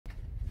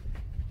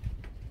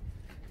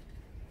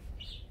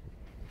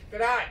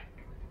G'day.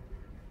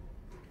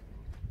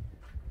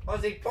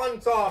 Aussie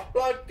Bonsai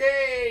Bloke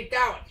going.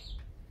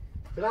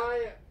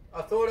 Today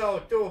I thought I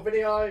would do a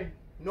video.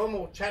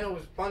 Normal channel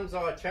is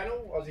Bonsai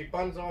channel, Aussie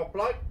Bonsai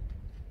Bloke.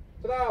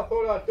 Today I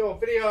thought I'd do a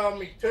video on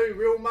my two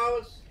real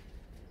mowers.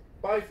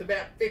 Both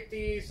about 50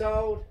 years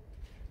old.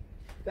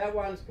 That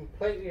one's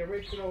completely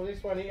original.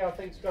 This one here I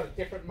think's got a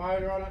different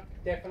motor on it,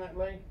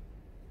 definitely.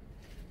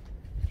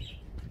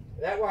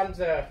 That one's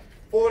a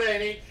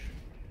 14-inch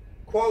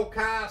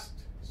Qualcast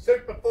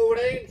Super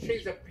 14.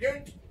 She's a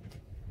beaut.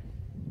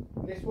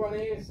 This one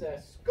is a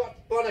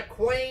Bonnar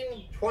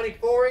Queen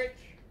 24-inch.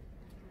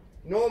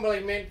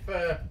 Normally meant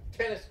for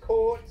tennis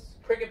courts,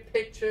 cricket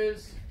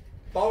pitches,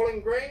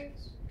 bowling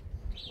greens.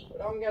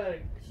 But I'm going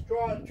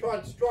to try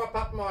and stripe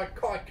up my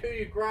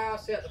kikuyu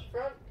grass out the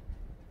front.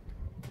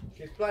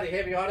 She's bloody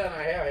heavy. I don't know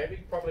how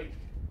heavy. Probably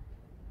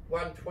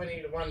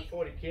 120 to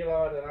 140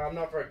 kilo. I don't know. I'm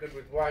not very good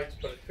with weights,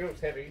 but it feels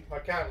heavy. I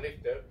can't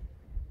lift it.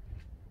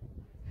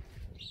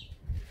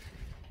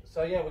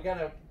 So yeah, we're going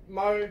to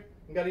mow.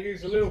 I'm going to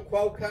use a little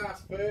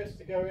Qualcast first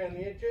to go around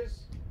the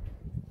edges.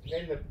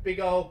 Then the big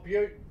old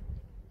beaut,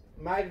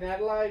 made in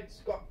Adelaide,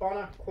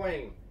 Bonnar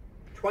Queen,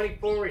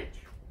 24-inch.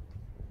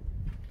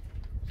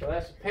 So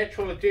that's a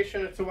petrol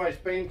edition. It's always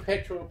been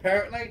petrol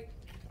apparently.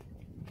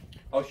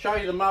 I'll show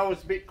you the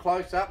mowers a bit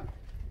close up.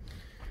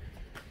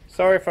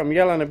 Sorry if I'm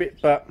yelling a bit,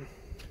 but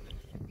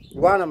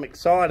one, I'm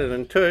excited,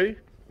 and two,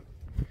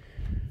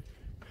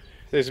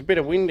 there's a bit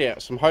of wind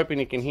out, so I'm hoping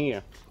you can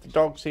hear. The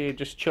dog's here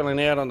just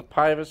chilling out on the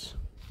pavers.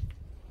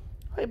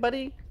 Hey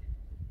buddy.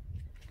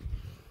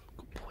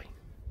 Good boy.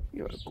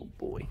 You're a good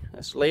boy.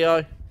 That's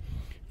Leo.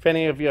 If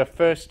any of you are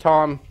first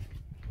time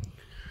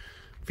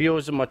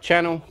viewers of my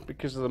channel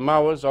because of the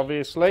mowers,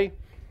 obviously,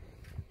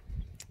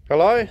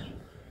 hello.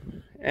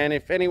 And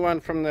if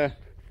anyone from the,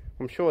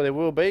 I'm sure there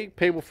will be,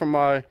 people from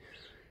my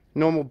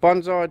normal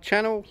bonsai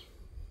channel,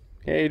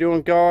 how you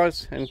doing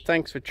guys? And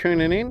thanks for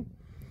tuning in.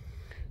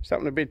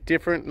 Something a bit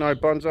different, no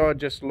bonsai,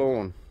 just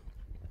lawn.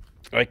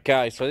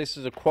 Okay, so this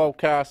is a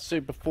Qualcast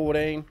Super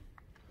 14.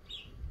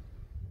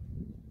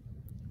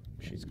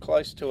 She's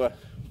close to a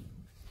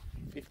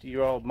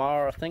 50-year-old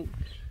mower, I think.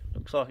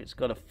 Looks like it's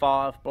got a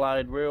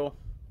 5-blade reel.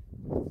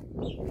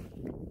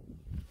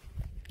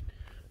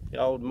 The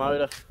old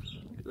motor.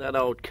 Look at that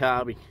old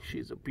carby.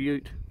 She's a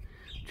beaut.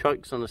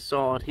 Choke's on the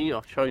side here.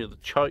 I'll show you the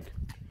choke.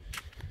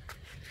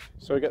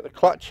 So we got the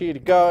clutch here to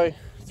go.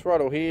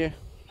 Throttle here.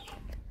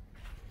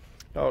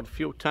 Old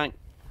fuel tank.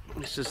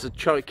 This is the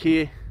choke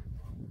here.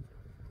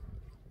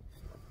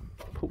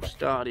 Pull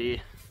start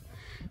here.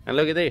 And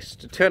look at this.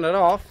 To turn it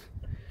off,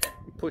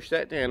 you push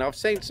that down. I've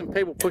seen some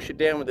people push it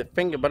down with their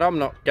finger, but I'm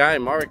not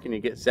game. I reckon you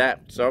get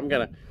zapped. So I'm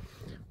going to,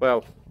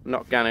 well,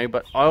 not going to,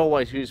 but I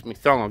always use my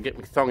thong. I'll get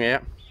my thong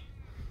out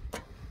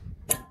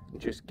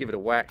and just give it a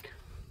whack.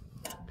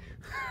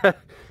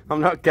 I'm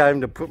not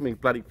game to put my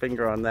bloody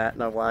finger on that.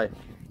 No way.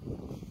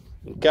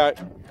 Okay.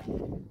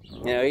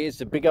 Now here's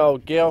the big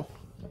old girl.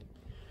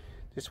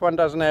 This one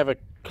doesn't have a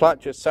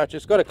clutch as such.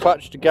 It's got a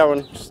clutch to go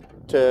and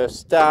to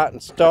start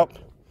and stop.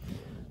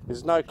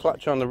 There's no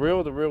clutch on the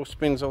reel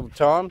spins all the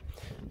time.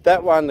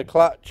 That one, the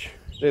clutch,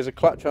 there's a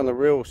clutch on the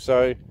reel,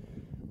 so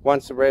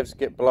once the revs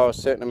get below a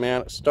certain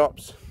amount it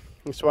stops.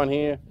 This one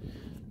here,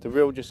 the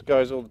reel just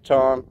goes all the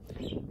time,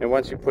 and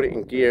once you put it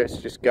in gear it's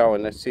just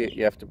going, that's it.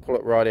 You have to pull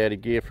it right out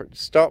of gear for it to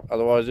stop,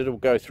 otherwise it'll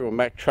go through a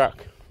Mack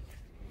truck.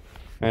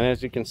 And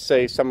as you can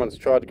see, someone's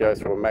tried to go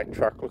through a Mack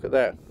truck. Look at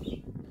that.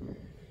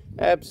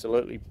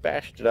 Absolutely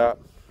bashed it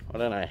up. I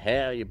don't know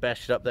how you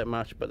bashed it up that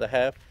much, but they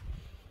have.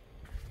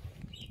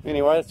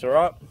 Anyway, that's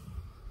alright.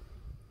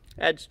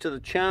 Adds to the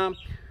charm.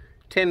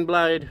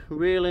 10-blade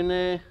reel in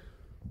there.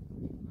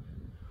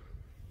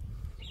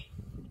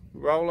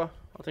 Roller.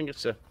 I think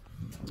it's a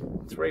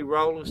 3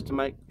 rollers to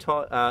make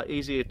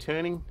easier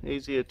turning,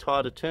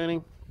 tighter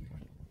turning.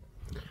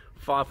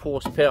 5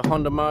 horsepower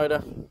Honda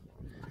motor.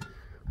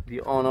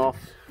 The on-off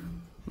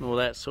and all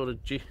that sort of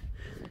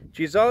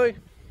jizzo.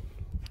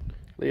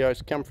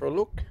 Leo's come for a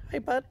look. Hey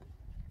bud,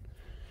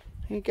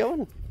 how you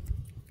going?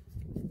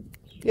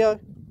 Leo.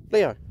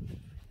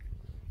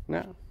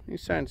 No, you're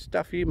saying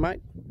stuff here,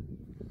 mate.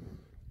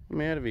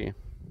 I'm out of here.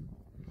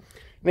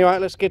 Anyway,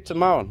 let's get to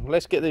mowing.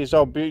 Let's get these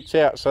old buttes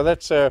out. So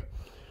that's a,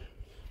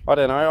 I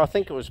don't know, I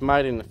think it was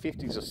made in the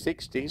 50s or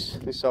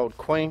 60s, this old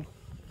Queen.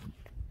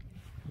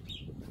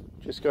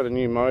 Just got a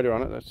new motor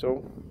on it, that's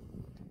all.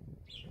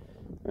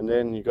 And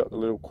then you got the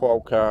little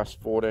Qualcast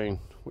 14,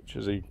 which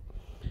is a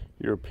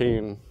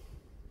European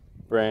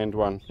brand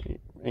one,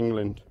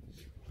 England.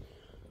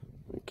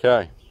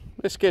 Okay,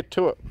 let's get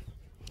to it.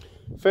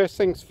 First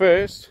things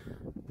first,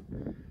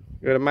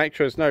 you got to make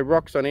sure there's no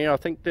rocks on here. I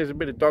think there's a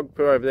bit of dog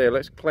poo over there.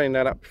 Let's clean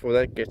that up before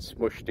that gets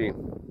smushed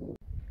in.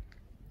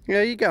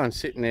 Yeah, you go and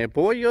sit in there,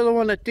 boy. You're the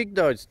one that digged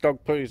those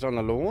dog poos on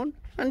the lawn.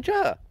 And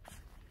ja,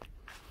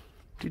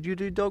 did you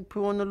do dog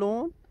poo on the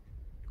lawn?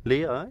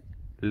 Leo,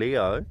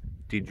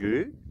 did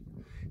you?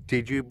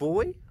 Did you,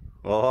 boy?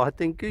 Oh, I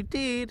think you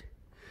did.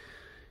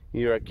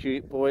 You're a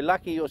cute boy.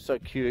 Lucky you're so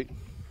cute.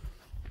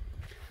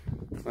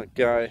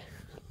 Okay.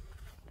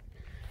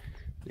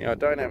 Now I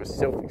don't have a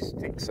selfie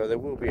stick, so there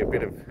will be a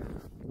bit of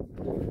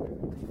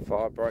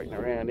vibrating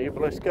around here,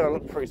 but let's go and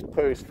look for his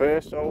poos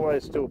first. I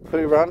always do a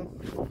poo run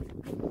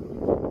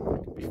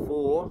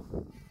before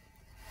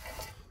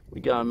we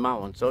go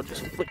mowing, so I'll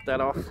just flick that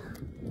off.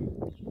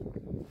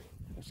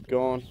 It's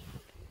gone.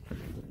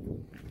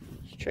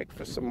 Let's check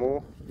for some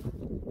more.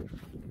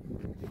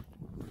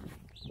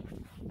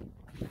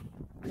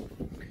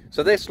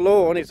 So this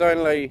lawn is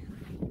only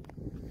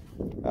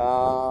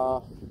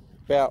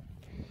about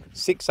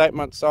 6-8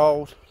 months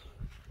old.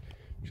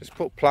 Just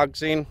put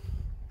plugs in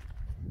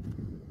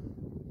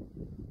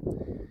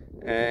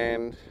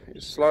and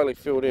it's slowly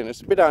filled in.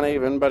 It's a bit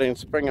uneven, but in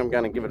spring I'm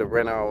going to give it a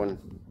reno and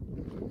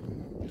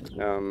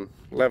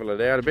level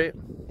it out a bit.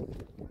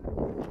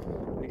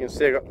 You can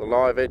see I've got the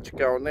live edge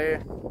going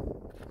there.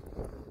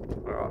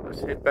 Alright,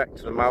 let's head back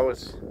to the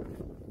mowers.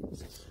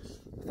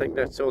 I think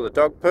that's all the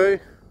dog poo.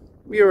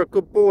 You're a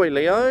good boy,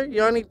 Leo.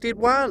 You only did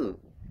one.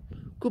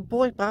 Good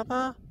boy,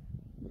 Papa.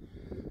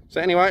 So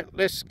anyway,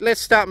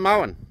 let's start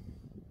mowing.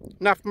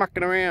 Enough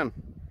mucking around.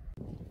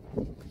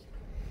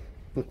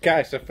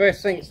 Okay, so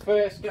first things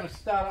first, going to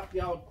start up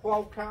the old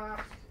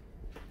Qualcast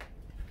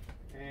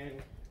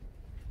and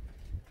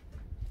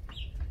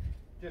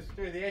just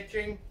do the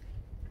etching,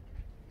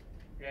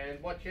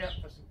 and watch out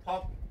for some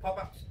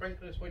pop-up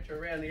sprinklers which are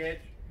around the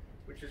edge,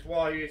 which is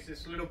why I use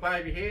this little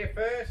baby here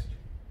first.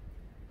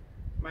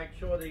 Make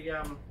sure the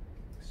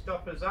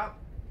stopper's up,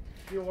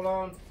 fuel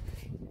on.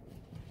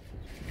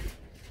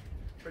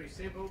 Pretty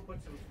simple.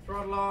 Put some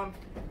throttle on.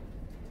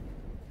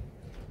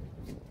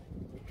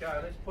 Okay,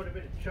 let's put a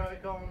bit of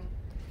choke on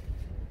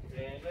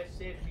and let's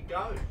see if she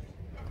goes.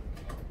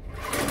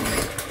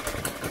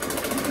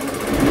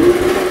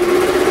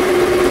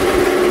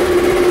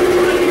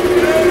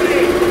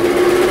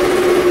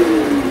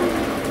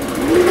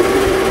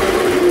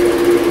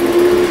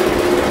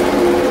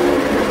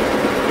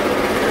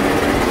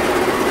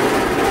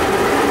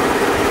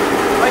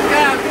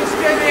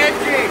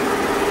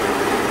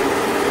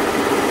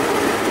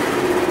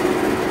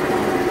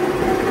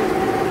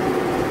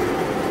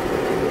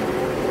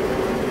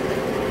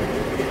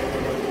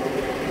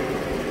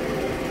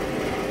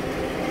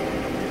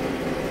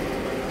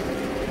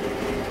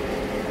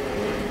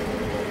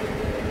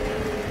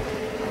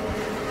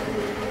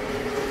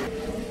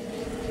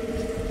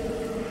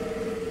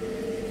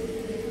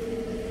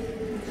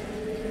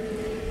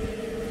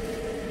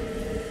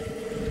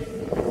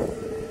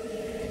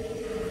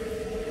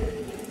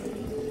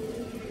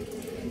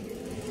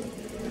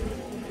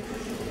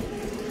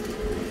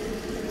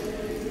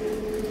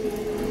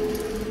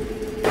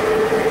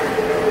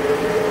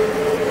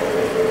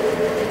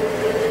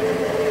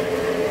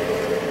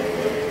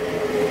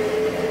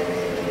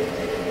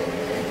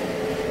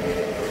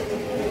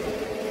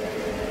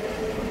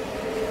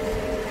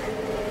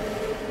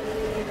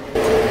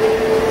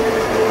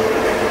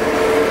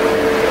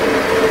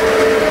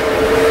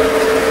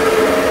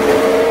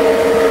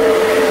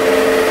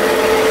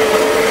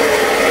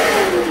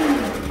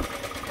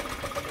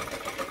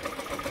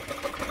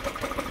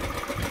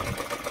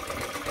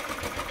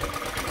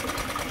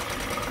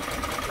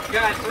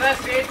 Okay, so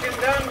that's the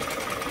engine done.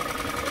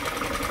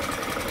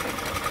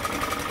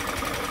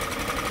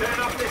 Turn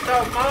off this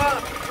old mower.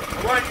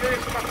 I won't do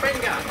this with my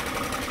finger.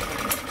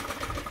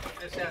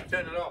 That's how I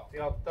turn it off, the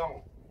old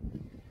thong.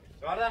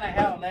 So I don't know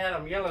how loud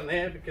I'm yelling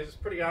there because it's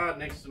pretty hard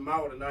next to the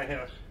mower to know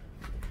how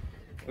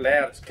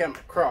loud it's coming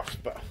across,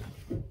 but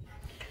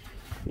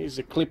here's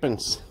the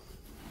clippings.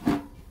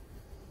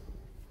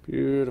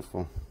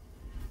 Beautiful.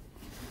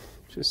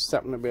 Just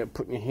something about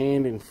putting your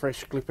hand in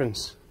fresh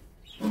clippings.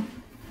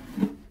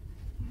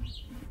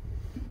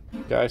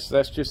 Okay, so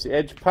that's just the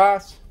edge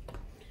pass.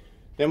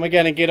 Then we're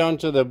going to get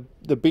onto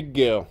the big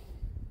girl.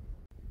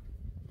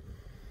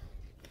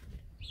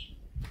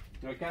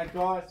 Okay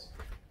guys,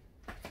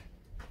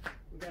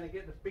 we're going to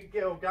get the big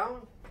girl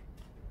going.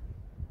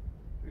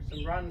 Do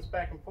some runs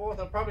back and forth.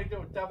 I'll probably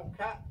do a double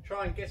cut,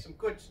 try and get some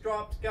good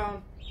stripes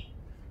going.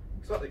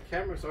 Looks like the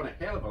camera's on a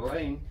hell of a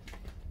lean.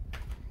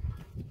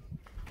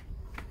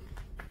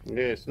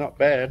 Yeah, it's not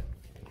bad.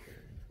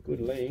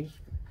 Good lean.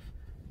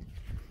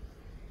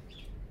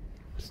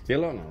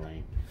 Still on a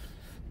lean.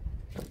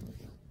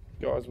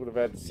 Guys would have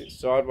had to sit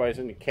sideways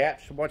on the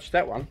couch to watch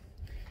that one.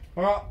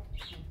 Alright,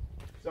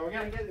 so we're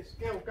going to get this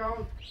girl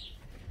going.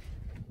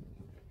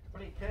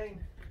 Pretty keen.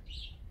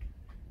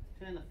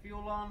 Turn the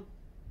fuel on.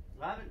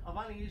 I've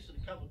only used it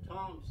a couple of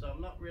times, so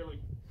I'm not really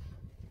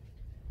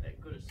that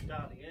good at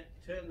starting it.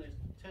 Turn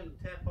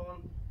the tap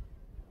on.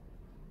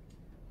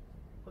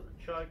 Put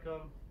the choke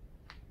on.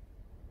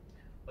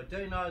 I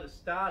do know the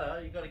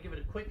starter, you've got to give it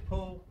a quick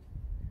pull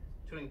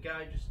to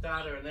engage the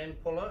starter and then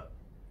pull it,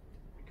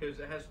 because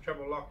it has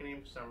trouble locking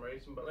in for some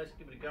reason, but let's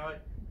give it a go.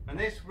 And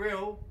this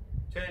reel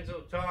turns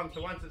all the time,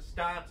 so once it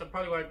starts I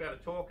probably won't be able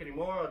to talk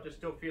anymore. I'll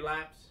just do a few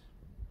laps.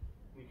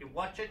 You can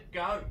watch it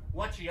go.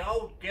 Watch the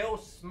old girl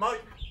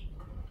smoke.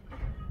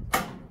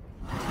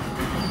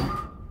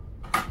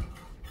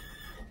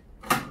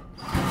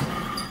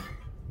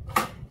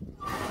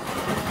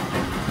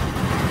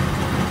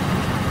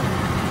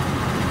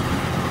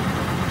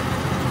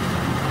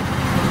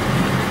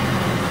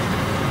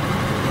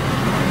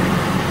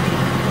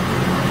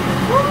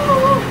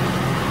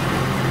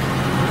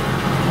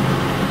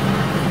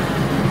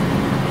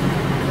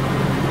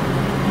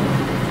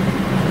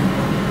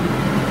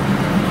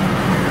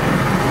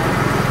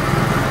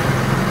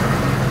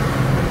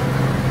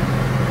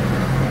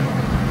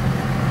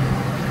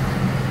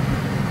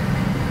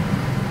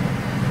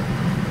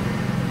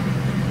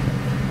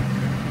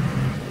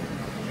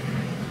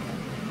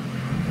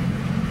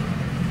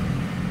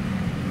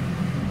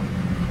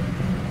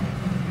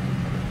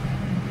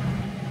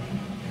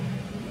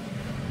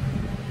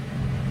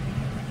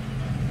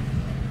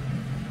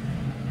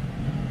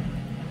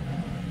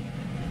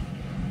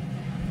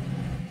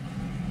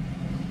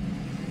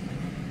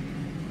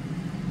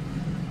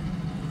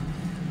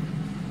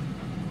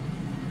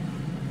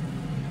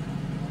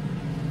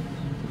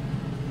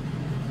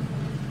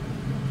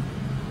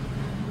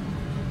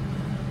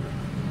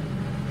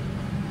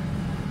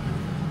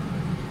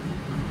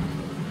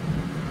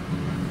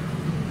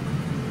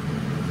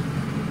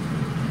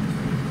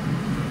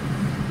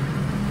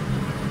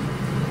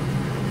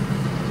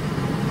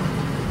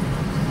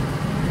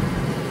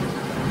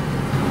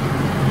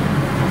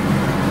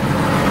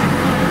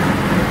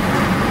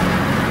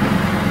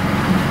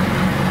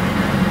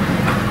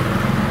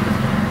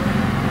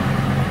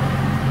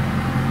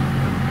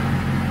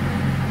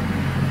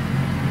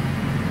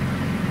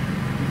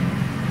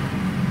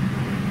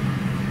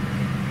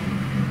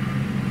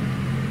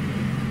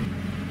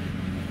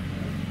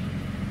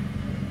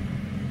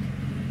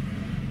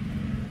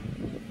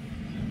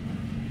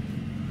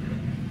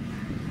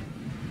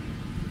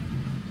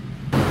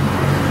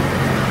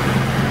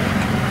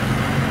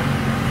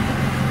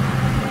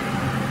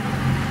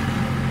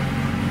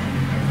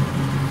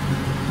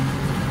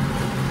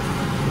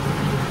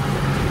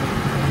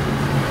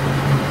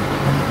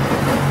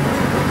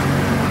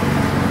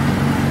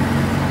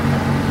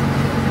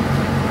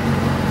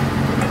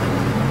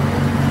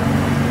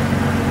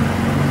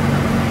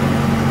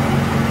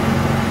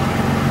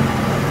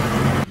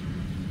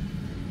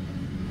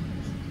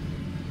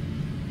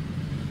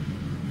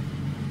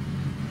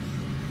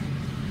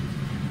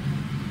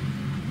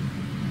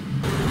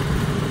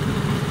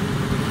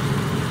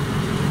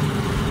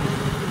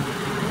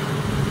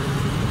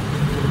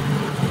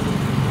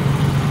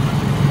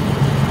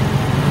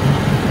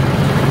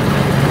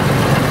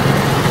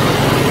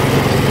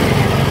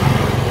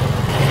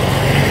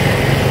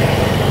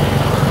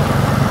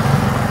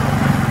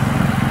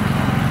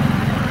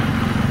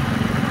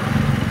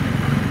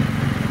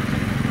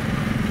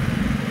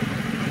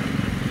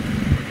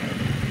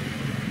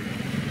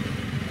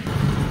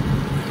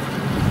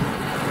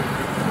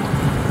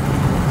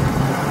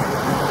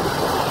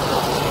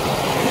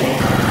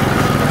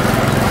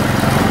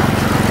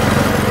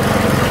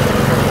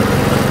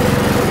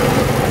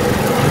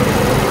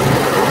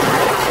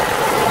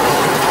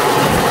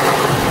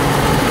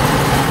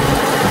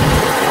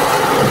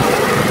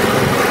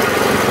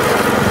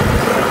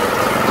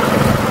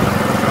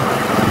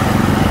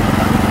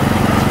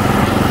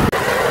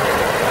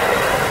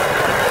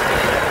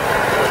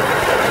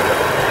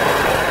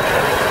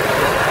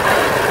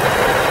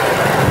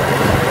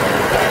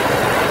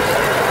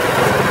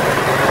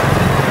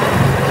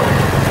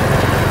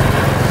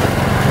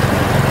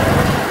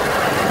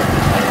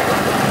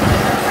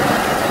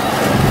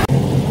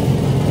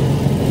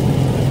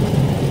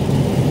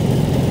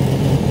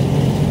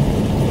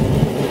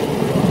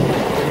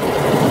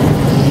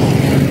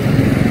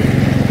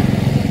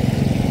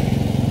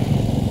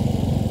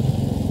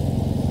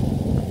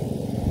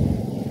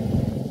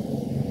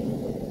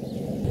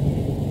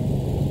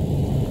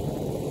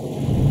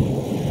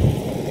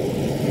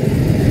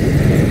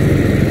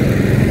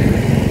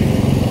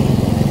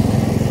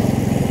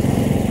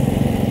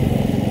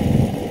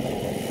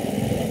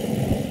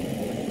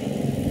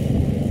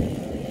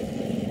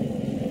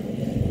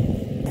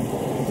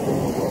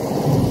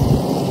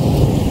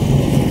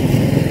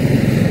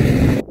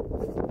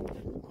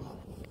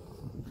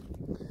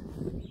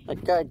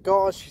 Okay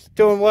guys, she's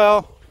doing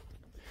well.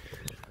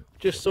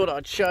 Just thought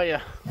I'd show you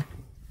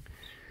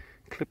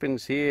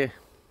clippings here.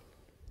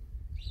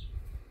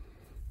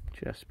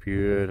 Just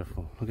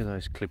beautiful. Look at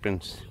those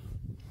clippings.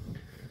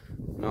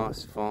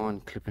 Nice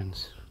fine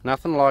clippings.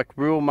 Nothing like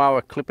real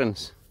mower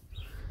clippings.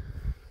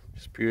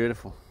 Just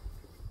beautiful.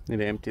 Need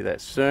to empty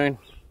that soon.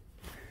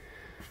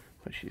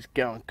 But she's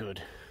going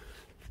good.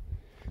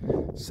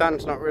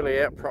 Sun's not really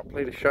out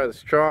properly to show the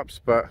stripes,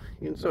 but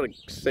you can sort of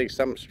see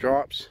some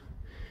stripes.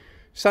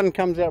 Sun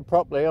comes out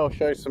properly, I'll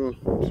show some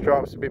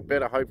stripes a bit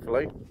better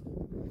hopefully.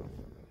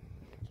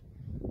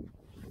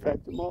 In fact,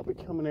 it might be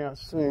coming out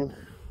soon.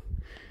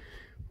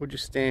 We'll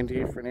just stand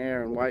here for an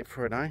hour and wait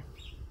for it, eh?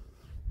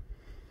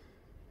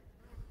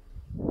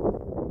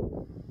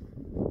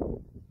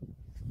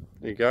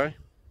 There you go.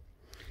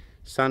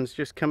 Sun's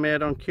just come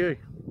out on cue.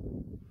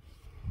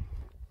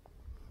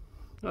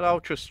 Not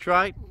ultra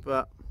straight,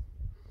 but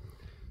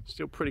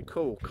still pretty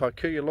cool.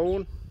 Kikuyu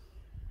lawn.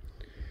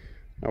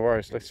 No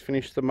worries, let's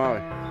finish the mow.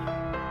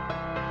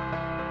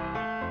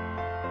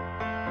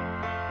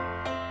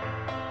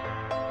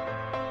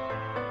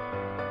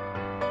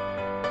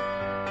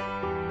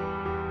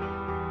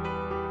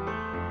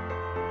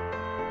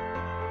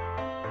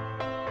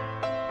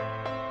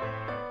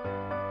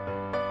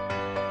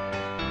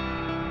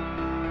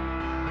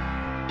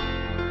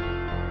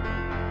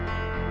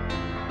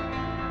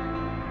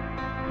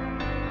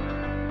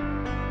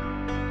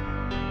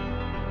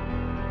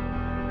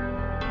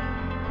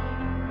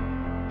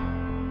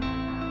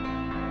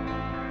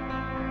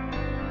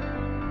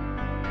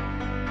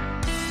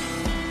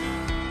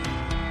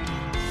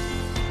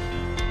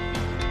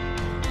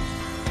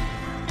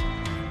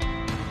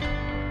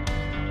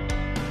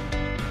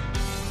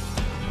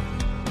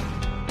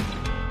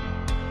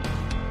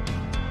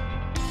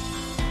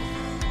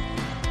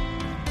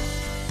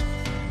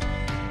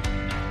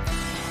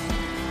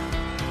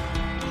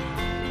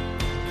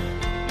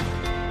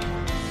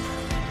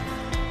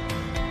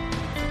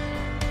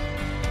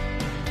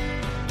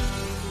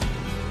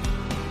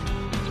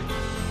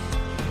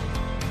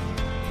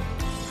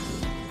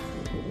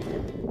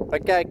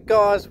 Okay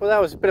guys, well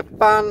that was a bit of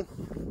fun,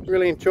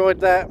 really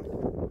enjoyed that.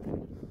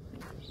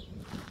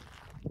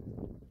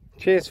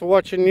 Cheers for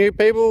watching you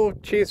people,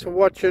 cheers for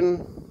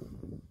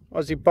watching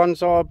Aussie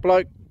Bonsai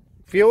Bloke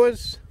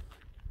viewers,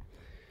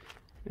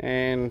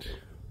 and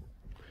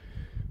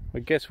I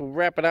guess we'll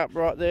wrap it up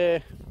right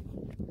there.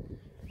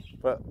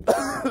 But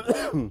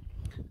the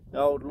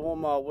old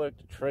lawnmower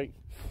worked a treat.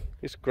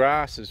 This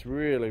grass is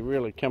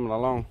really coming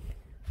along.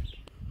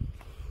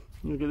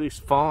 Look at this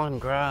fine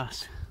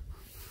grass.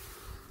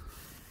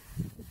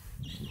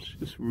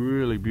 It's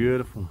really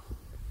beautiful,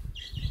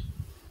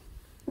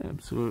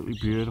 absolutely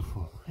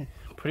beautiful.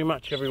 Pretty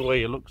much everywhere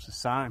you look's the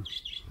same.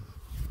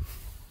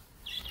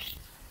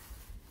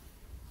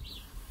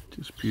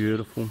 Just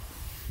beautiful.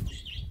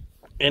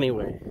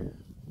 Anyway,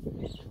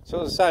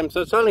 so the same.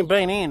 So it's only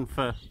been in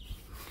for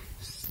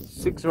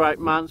 6 or 8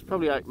 months,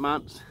 probably 8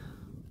 months.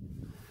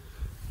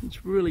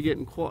 It's really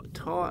getting quite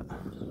tight.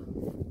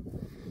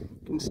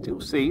 You can still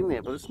see in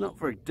there, but it's not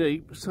very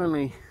deep. It's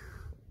only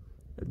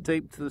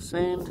deep to the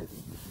sand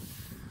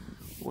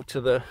or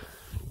to the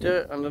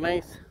dirt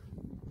underneath.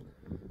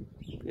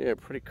 Yeah,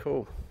 pretty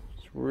cool.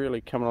 It's really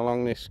coming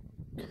along this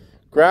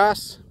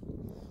grass.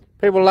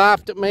 People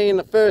laughed at me in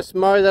the first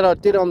mow that I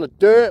did on the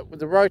dirt with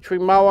the rotary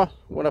mower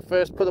when I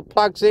first put the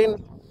plugs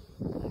in.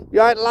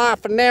 You ain't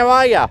laughing now,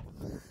 are ya?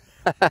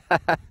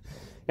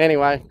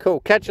 Anyway, cool.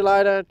 Catch you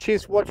later.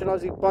 Cheers for watching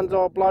Aussie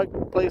Bonsai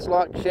Bloke. Please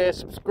like, share,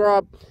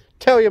 subscribe.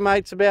 Tell your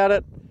mates about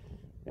it.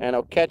 And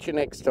I'll catch you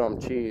next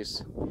time.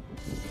 Cheers.